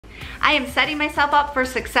I am setting myself up for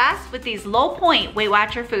success with these low point Weight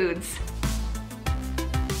Watcher foods.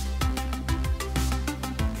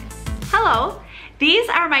 Hello. These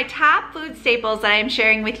are my top food staples that I'm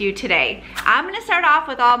sharing with you today. I'm gonna start off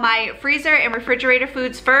with all my freezer and refrigerator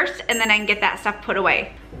foods first, and then I can get that stuff put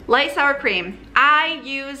away. Light sour cream. I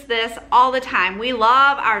use this all the time. We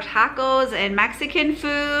love our tacos and Mexican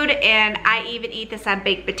food, and I even eat this on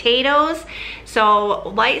baked potatoes. So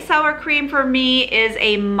light sour cream for me is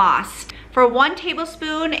a must. For 1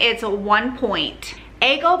 tablespoon, it's 1 point.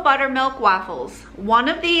 Eggo buttermilk waffles. One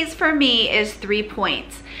of these for me is 3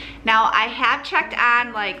 points. Now I have checked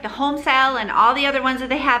on like the home sale and all the other ones that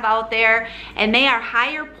they have out there, and they are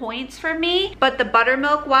higher points for me, but the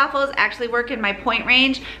buttermilk waffles actually work in my point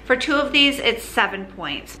range. For 2 of these, it's 7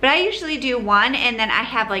 points. But I usually do 1, and then I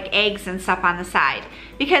have like eggs and stuff on the side,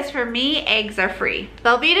 because for me, eggs are free.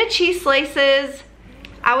 Velveeta cheese slices,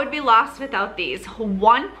 I would be lost without these.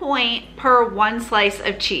 1 point per 1 slice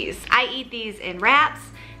of cheese. I eat these in wraps,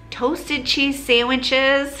 toasted cheese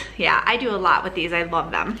sandwiches. Yeah, I do a lot with these. I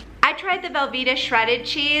love them. I tried the Velveeta shredded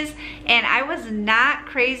cheese, and I was not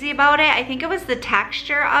crazy about it. I think it was the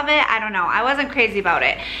texture of it. I don't know. I wasn't crazy about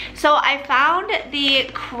it. So I found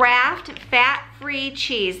the Kraft fat-free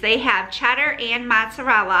cheese. They have cheddar and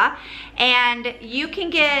mozzarella, and you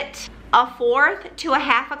can get 1/4 to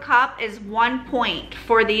 1/2 cup is 1 point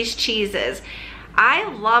for these cheeses. I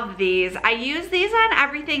love these. I use these on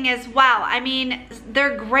everything as well. I mean,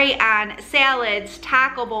 they're great on salads,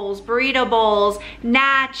 taco bowls, burrito bowls,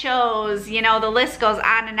 nachos, you know, the list goes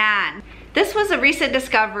on and on. This was a recent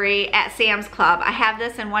discovery at Sam's Club. I have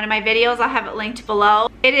this in one of my videos. I'll have it linked below.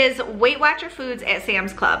 It is Weight Watcher foods at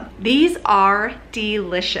Sam's Club. These are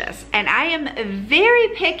delicious, and I am very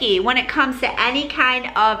picky when it comes to any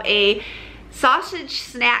kind of a sausage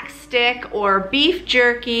snack stick or beef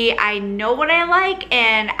jerky. I know what I like,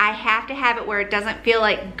 and I have to have it where it doesn't feel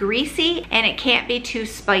like greasy, and it can't be too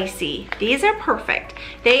spicy. These are perfect.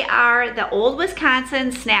 They are the Old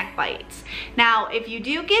Wisconsin snack bites. Now, if you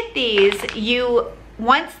do get these,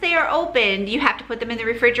 once they are opened, you have to put them in the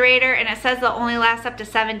refrigerator, and it says they'll only last up to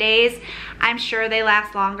 7 days. I'm sure they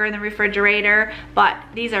last longer in the refrigerator, but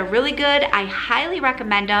these are really good. I highly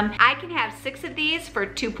recommend them. I can have 6 of these for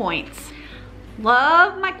 2 points.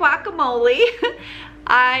 Love my guacamole.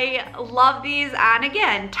 I love these on,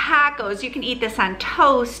 again, tacos. You can eat this on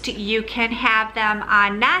toast. You can have them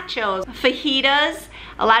on nachos. Fajitas.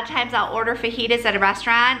 A lot of times I'll order fajitas at a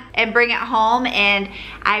restaurant and bring it home, and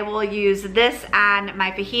I will use this on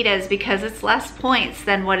my fajitas because it's less points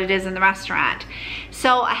than what it is in the restaurant.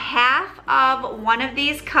 So 1/2 of one of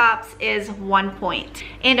these cups is 1 point,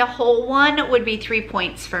 and a whole one would be 3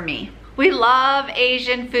 points for me. We love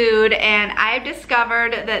Asian food, and I've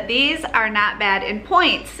discovered that these are not bad in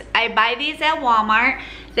points. I buy these at Walmart.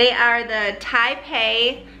 They are the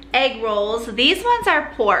Taipei egg rolls. These ones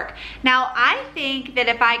are pork. Now, I think that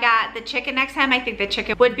if I got the chicken next time, I think the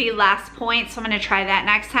chicken would be less points, so I'm gonna try that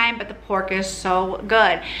next time, but the pork is so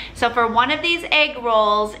good. So for one of these egg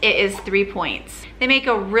rolls, it is 3 points. They make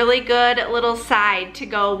a really good little side to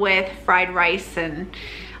go with fried rice and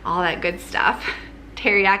all that good stuff.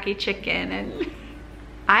 Teriyaki chicken, and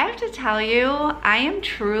I have to tell you, I am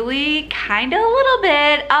truly kind of a little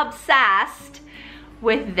bit obsessed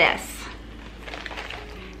with this.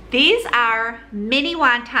 These are mini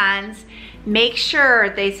wontons. Make sure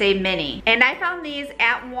they say mini. And I found these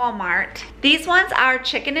at Walmart. These ones are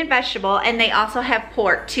chicken and vegetable, and they also have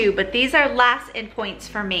pork too, but these are less in points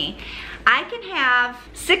for me. I can have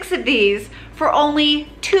 6 of these for only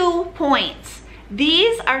 2 points.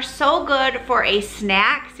 These are so good for a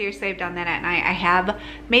snack. Seriously, I've done that at night. I have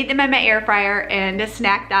made them in my air fryer and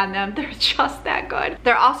snacked on them. They're just that good.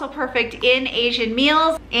 They're also perfect in Asian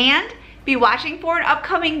meals, and be watching for an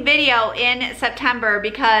upcoming video in September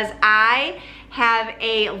because I have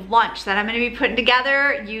a lunch that I'm gonna be putting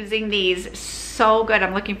together using these. So good,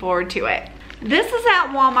 I'm looking forward to it. This is at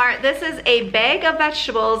Walmart. This is a bag of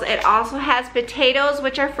vegetables. It also has potatoes,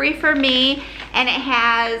 which are free for me, and it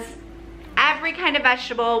has every kind of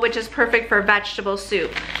vegetable, which is perfect for vegetable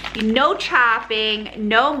soup. No chopping,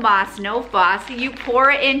 no muss, no fuss. You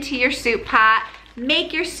pour it into your soup pot,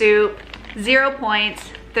 make your soup, 0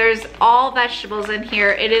 points. There's all vegetables in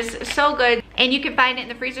here. It is so good, and you can find it in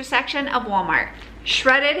the freezer section of Walmart.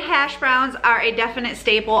 Shredded hash browns are a definite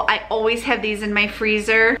staple. I always have these in my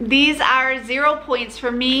freezer. These are 0 points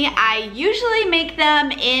for me. I usually make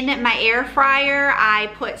them in my air fryer.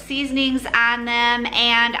 I put seasonings on them,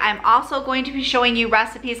 and I'm also going to be showing you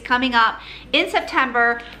recipes coming up in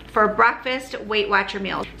September for breakfast Weight Watcher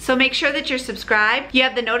meals. So make sure that you're subscribed, you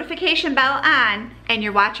have the notification bell on, and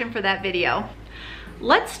you're watching for that video.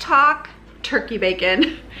 let's talk turkey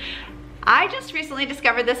bacon. I just recently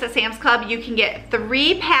discovered this at Sam's Club. You can get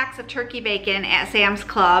 3 packs of turkey bacon at Sam's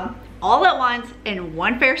Club all at once in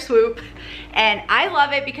one fair swoop. And I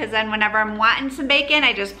love it because then whenever I'm wanting some bacon,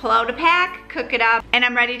 I just pull out a pack, cook it up, and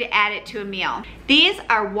I'm ready to add it to a meal. These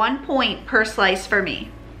are 1 point per slice for me.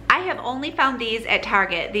 I have only found these at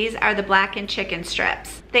Target. These are the blackened chicken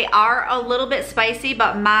strips. They are a little bit spicy,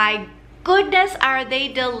 but my goodness, are they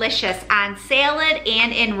delicious on salad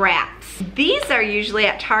and in wraps. These are usually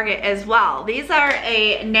at Target as well. These are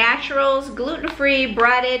a Naturals gluten-free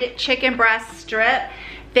breaded chicken breast strip.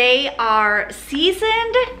 They are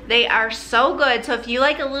seasoned. They are so good. So if you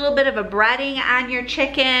like a little bit of a breading on your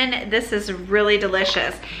chicken, this is really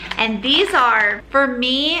delicious. And these are, for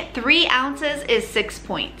me, 3 ounces is 6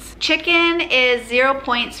 points. Chicken is 0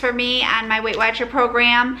 points for me on my Weight Watcher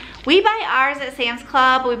program. We buy ours at Sam's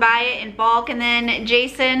Club. We buy it in bulk, and then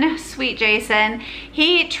Jason, sweet Jason,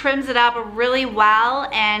 he trims it up really well,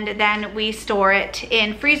 and then we store it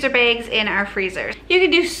in freezer bags in our freezers. You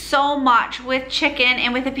can do so much with chicken,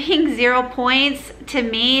 and with it being 0 points, to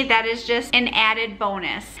me, that is just an added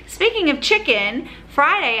bonus. Speaking of chicken,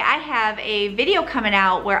 Friday I have a video coming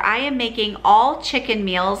out where I am making all chicken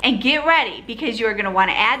meals, and get ready because you are gonna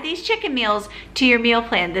wanna add these chicken meals to your meal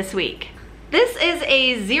plan this week. This is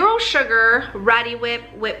a 0 sugar Ready Whip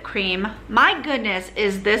whipped cream. My goodness,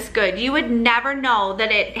 is this good. You would never know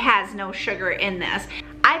that it has no sugar in this.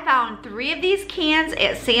 I found 3 of these cans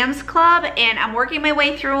at Sam's Club, and I'm working my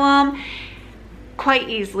way through them quite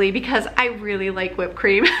easily because I really like whipped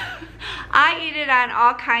cream. I eat it on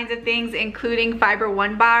all kinds of things, including Fiber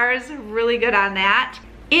One bars. Really good on that.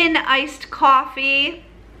 In iced coffee.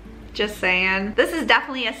 Just saying. This is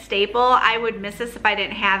definitely a staple. I would miss this if I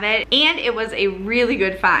didn't have it. And it was a really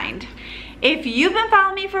good find. If you've been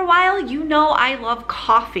following me for a while, you know I love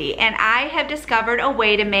coffee, and I have discovered a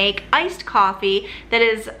way to make iced coffee that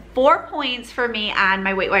is 4 points for me on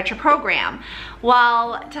my Weight Watcher program.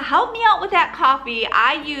 Well, to help me out with that coffee,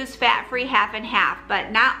 I use fat-free half and half,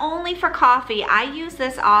 but not only for coffee, I use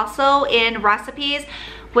this also in recipes,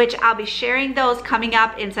 which I'll be sharing those coming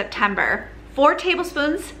up in September. 4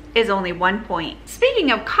 tablespoons is only 1 point. Speaking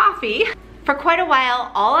of coffee, for quite a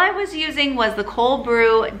while, all I was using was the cold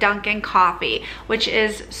brew Dunkin' coffee, which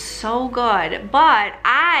is so good. But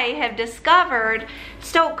I have discovered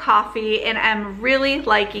Stoke coffee, and I'm really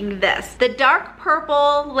liking this. The dark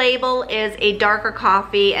purple label is a darker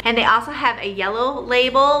coffee, and they also have a yellow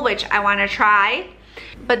label, which I want to try.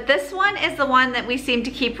 But this one is the one that we seem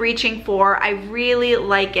to keep reaching for. I really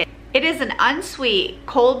like it. It is an unsweet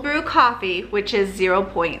cold brew coffee, which is 0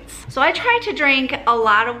 points. So I try to drink a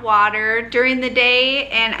lot of water during the day,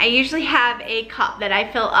 and I usually have a cup that I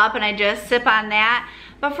fill up and I just sip on that.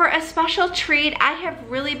 But for a special treat, I have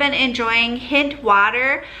really been enjoying Hint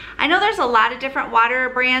water. I know there's a lot of different water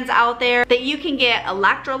brands out there that you can get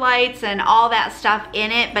electrolytes and all that stuff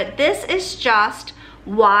in it, but this is just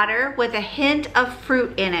water with a hint of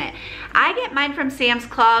fruit in it. I get mine from Sam's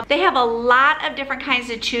Club. They have a lot of different kinds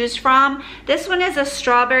to choose from. This one is a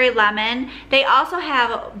strawberry lemon. They also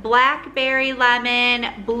have blackberry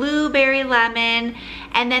lemon, blueberry lemon,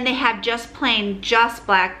 and then they have just plain, just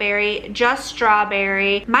blackberry, just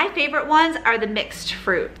strawberry. My favorite ones are the mixed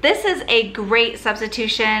fruit. This is a great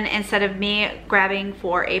substitution instead of me grabbing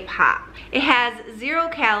for a pop. It has 0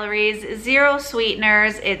 calories, 0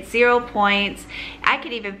 sweeteners, it's 0 points. I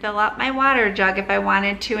could even fill up my water jug if I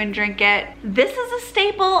wanted to and drink it. This is a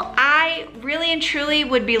staple I really and truly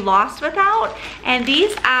would be lost without. And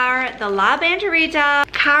these are the La Banderita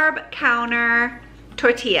Carb Counter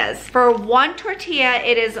tortillas. For 1 tortilla,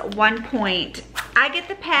 it is 1 point. I get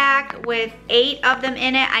the pack with 8 of them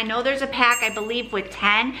in it. I know there's a pack, I believe, with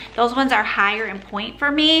 10. Those ones are higher in point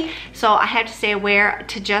for me, so I had to stay aware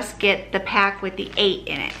to just get the pack with the 8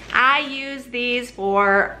 in it. I use these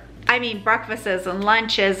for, breakfasts and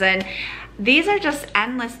lunches, and these are just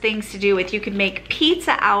endless things to do with. You could make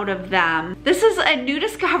pizza out of them. This is a new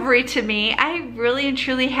discovery to me. I really and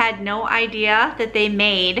truly had no idea that they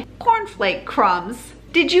made cornflake crumbs.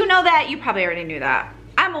 Did you know that? You probably already knew that.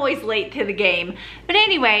 I'm always late to the game. But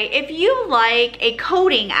anyway, if you like a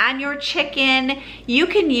coating on your chicken, you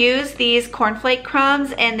can use these cornflake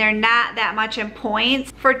crumbs, and they're not that much in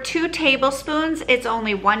points. For 2 tablespoons, it's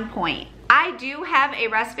only 1 point. I do have a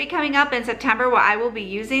recipe coming up in September where I will be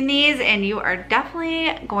using these, and you are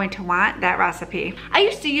definitely going to want that recipe. I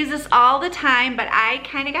used to use this all the time, but I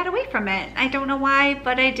kind of got away from it. I don't know why,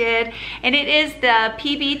 but I did. And it is the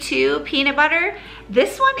PB2 peanut butter.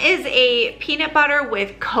 This one is a peanut butter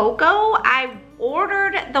with cocoa. I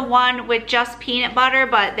ordered the one with just peanut butter,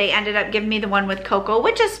 but they ended up giving me the one with cocoa,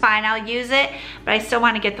 which is fine, I'll use it, but I still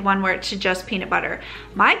want to get the one where it's just peanut butter.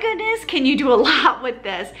 My goodness, can you do a lot with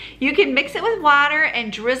this? You can mix it with water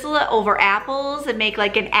and drizzle it over apples and make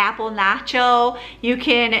like an apple nacho. You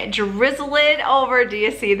can drizzle it over, do you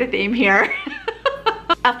see the theme here?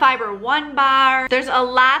 A fiber 1 bar. There's a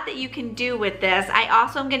lot that you can do with this. I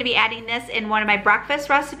also am gonna be adding this in one of my breakfast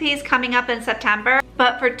recipes coming up in September.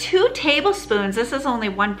 But for 2 tablespoons, this is only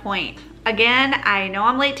 1 point. Again, I know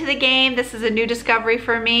I'm late to the game. This is a new discovery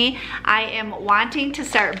for me. I am wanting to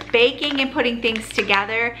start baking and putting things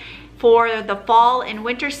together for the fall and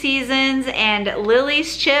winter seasons, and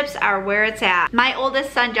Lily's chips are where it's at. My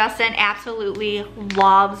oldest son, Justin, absolutely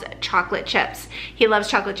loves chocolate chips. He loves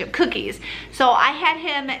chocolate chip cookies. So I had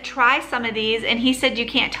him try some of these, and he said you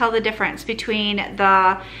can't tell the difference between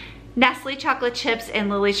the Nestle chocolate chips and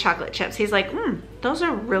Lily's chocolate chips. He's like, those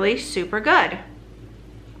are really super good.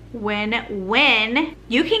 When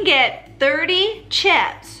you can get 30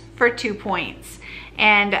 chips for 2 points.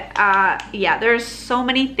 And yeah, there's so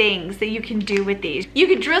many things that you can do with these. You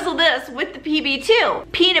can drizzle this with the PB too.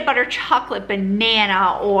 Peanut butter chocolate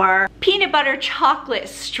banana or peanut butter chocolate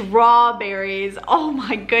strawberries. Oh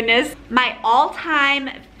my goodness. My all-time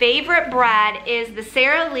favorite bread is the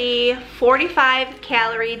Sara Lee 45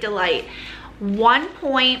 calorie delight. 1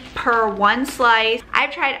 point per 1 slice.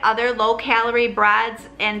 I've tried other low calorie breads,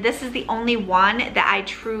 and this is the only one that I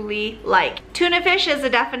truly like. Tuna fish is a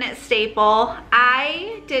definite staple.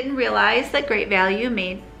 I didn't realize that Great Value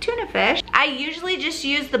made tuna fish. I usually just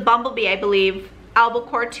use the Bumblebee, I believe,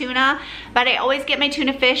 albacore tuna, but I always get my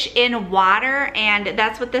tuna fish in water, and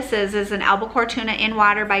that's what this is an albacore tuna in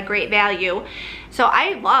water by Great Value. So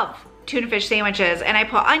I love tuna fish sandwiches, and I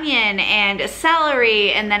put onion and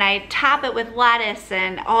celery, and then I top it with lettuce,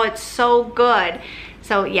 and oh, it's so good.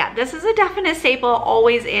 So yeah, this is a definite staple,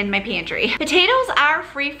 always in my pantry. Potatoes are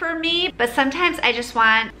free for me, but sometimes I just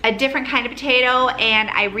want a different kind of potato, and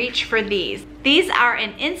I reach for these. These are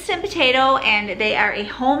an instant potato, and they are a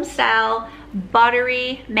home style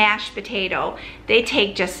buttery mashed potato. They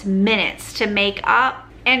take just minutes to make up,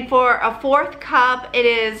 and for a 4th cup, it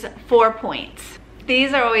is 4 points.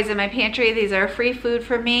 These are always in my pantry. These are free food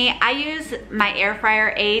for me. I use my air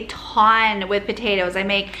fryer a ton with potatoes. I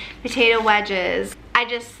make potato wedges. I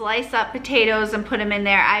just slice up potatoes and put them in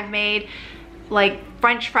there. I've made like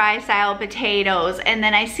French fry style potatoes, and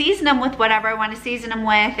then I season them with whatever I want to season them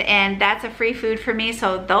with, and that's a free food for me.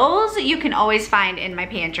 So those you can always find in my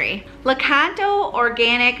pantry. Lakanto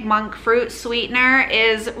organic monk fruit sweetener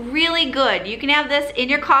is really good. You can have this in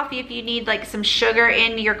your coffee if you need like some sugar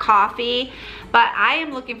in your coffee, but I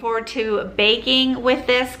am looking forward to baking with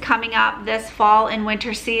this coming up this fall and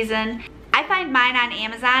winter season. I find mine on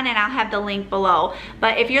Amazon, and I'll have the link below.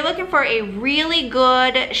 But if you're looking for a really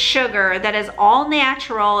good sugar that is all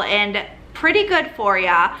natural and pretty good for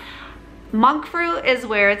ya, monk fruit is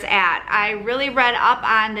where it's at. I really read up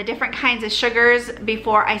on the different kinds of sugars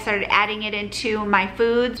before I started adding it into my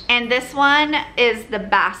foods, and this one is the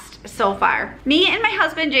best so far. Me and my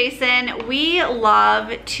husband Jason, we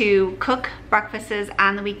love to cook breakfasts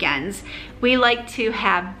on the weekends. We like to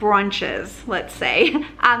have brunches, let's say,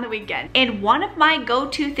 on the weekend. And one of my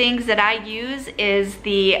go-to things that I use is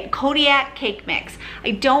the Kodiak cake mix.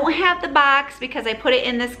 I don't have the box because I put it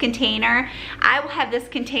in this container. I will have this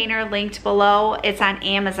container linked below. It's on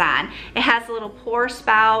Amazon. It has a little pour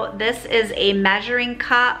spout. This is a measuring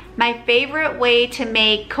cup. My favorite way to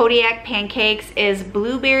make Kodiak pancakes is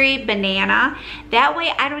blueberry banana. That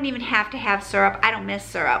way I don't even have to have syrup. I don't miss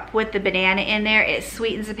syrup with the banana in there. It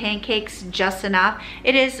sweetens the pancakes just enough.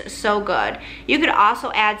 It is so good. You could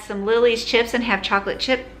also add some Lily's chips and have chocolate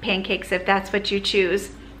chip pancakes if that's what you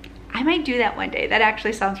choose. I might do that one day. That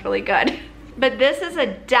actually sounds really good. But this is a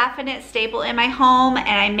definite staple in my home, and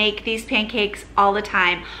I make these pancakes all the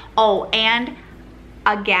time. Oh, and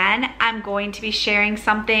again, I'm going to be sharing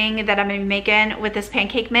something that I'm gonna be making with this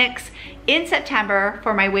pancake mix in September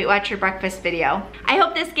for my Weight Watcher breakfast video. I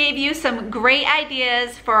hope this gave you some great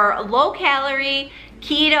ideas for low calorie,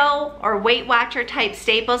 keto, or Weight Watcher type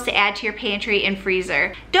staples to add to your pantry and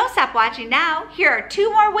freezer. Don't stop watching now. Here are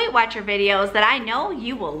 2 more Weight Watcher videos that I know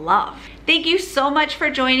you will love. Thank you so much for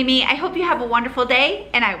joining me. I hope you have a wonderful day,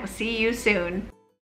 and I will see you soon.